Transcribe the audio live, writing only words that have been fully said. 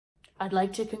I'd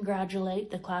like to congratulate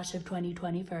the class of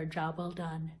 2020 for a job well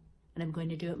done, and I'm going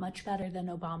to do it much better than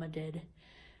Obama did.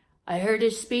 I heard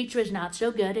his speech was not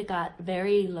so good. It got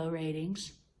very low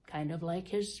ratings, kind of like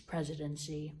his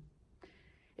presidency.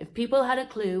 If people had a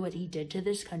clue what he did to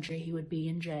this country, he would be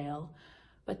in jail,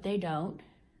 but they don't.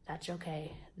 That's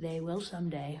okay. They will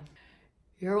someday.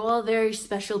 You're all very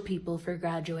special people for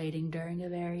graduating during a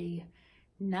very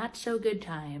not so good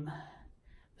time.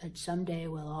 But someday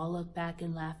we'll all look back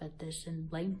and laugh at this and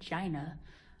blame China.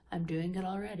 I'm doing it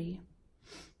already.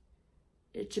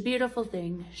 It's a beautiful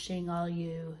thing seeing all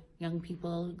you young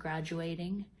people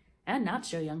graduating, and not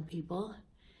so young people.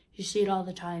 You see it all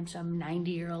the time, some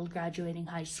 90-year-old graduating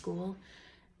high school.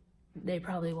 They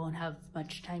probably won't have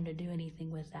much time to do anything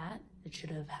with that. It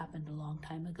should have happened a long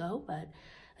time ago, but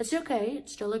that's okay.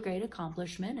 It's still a great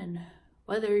accomplishment, and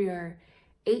whether you're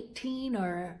 18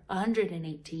 or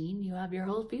 118, you have your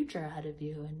whole future ahead of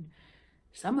you, and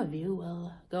some of you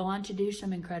will go on to do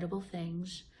some incredible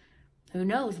things. Who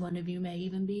knows, one of you may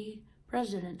even be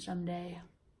president someday.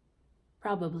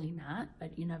 Probably not,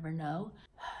 but you never know.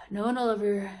 No one will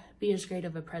ever be as great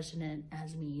of a president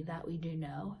as me, that we do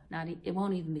know. It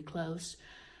won't even be close.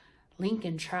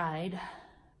 Lincoln tried,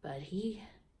 but he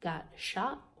got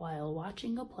shot while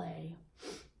watching a play.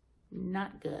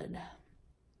 Not good.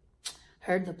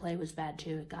 Heard the play was bad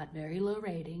too. It got very low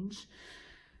ratings.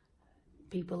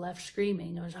 People left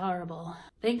screaming. It was horrible.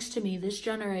 Thanks to me, this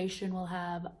generation will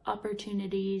have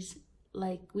opportunities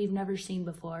like we've never seen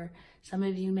before. Some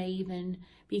of you may even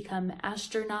become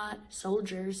astronaut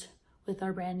soldiers with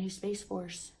our brand new Space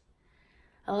Force.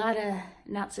 A lot of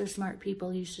not so smart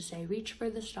people used to say, reach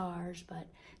for the stars, but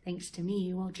thanks to me,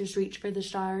 you won't just reach for the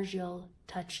stars, you'll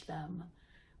touch them.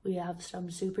 We have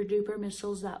some super duper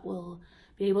missiles that will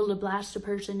be able to blast a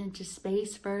person into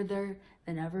space further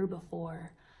than ever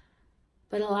before.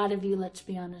 But a lot of you, let's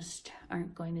be honest,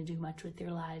 aren't going to do much with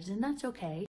your lives, and that's okay.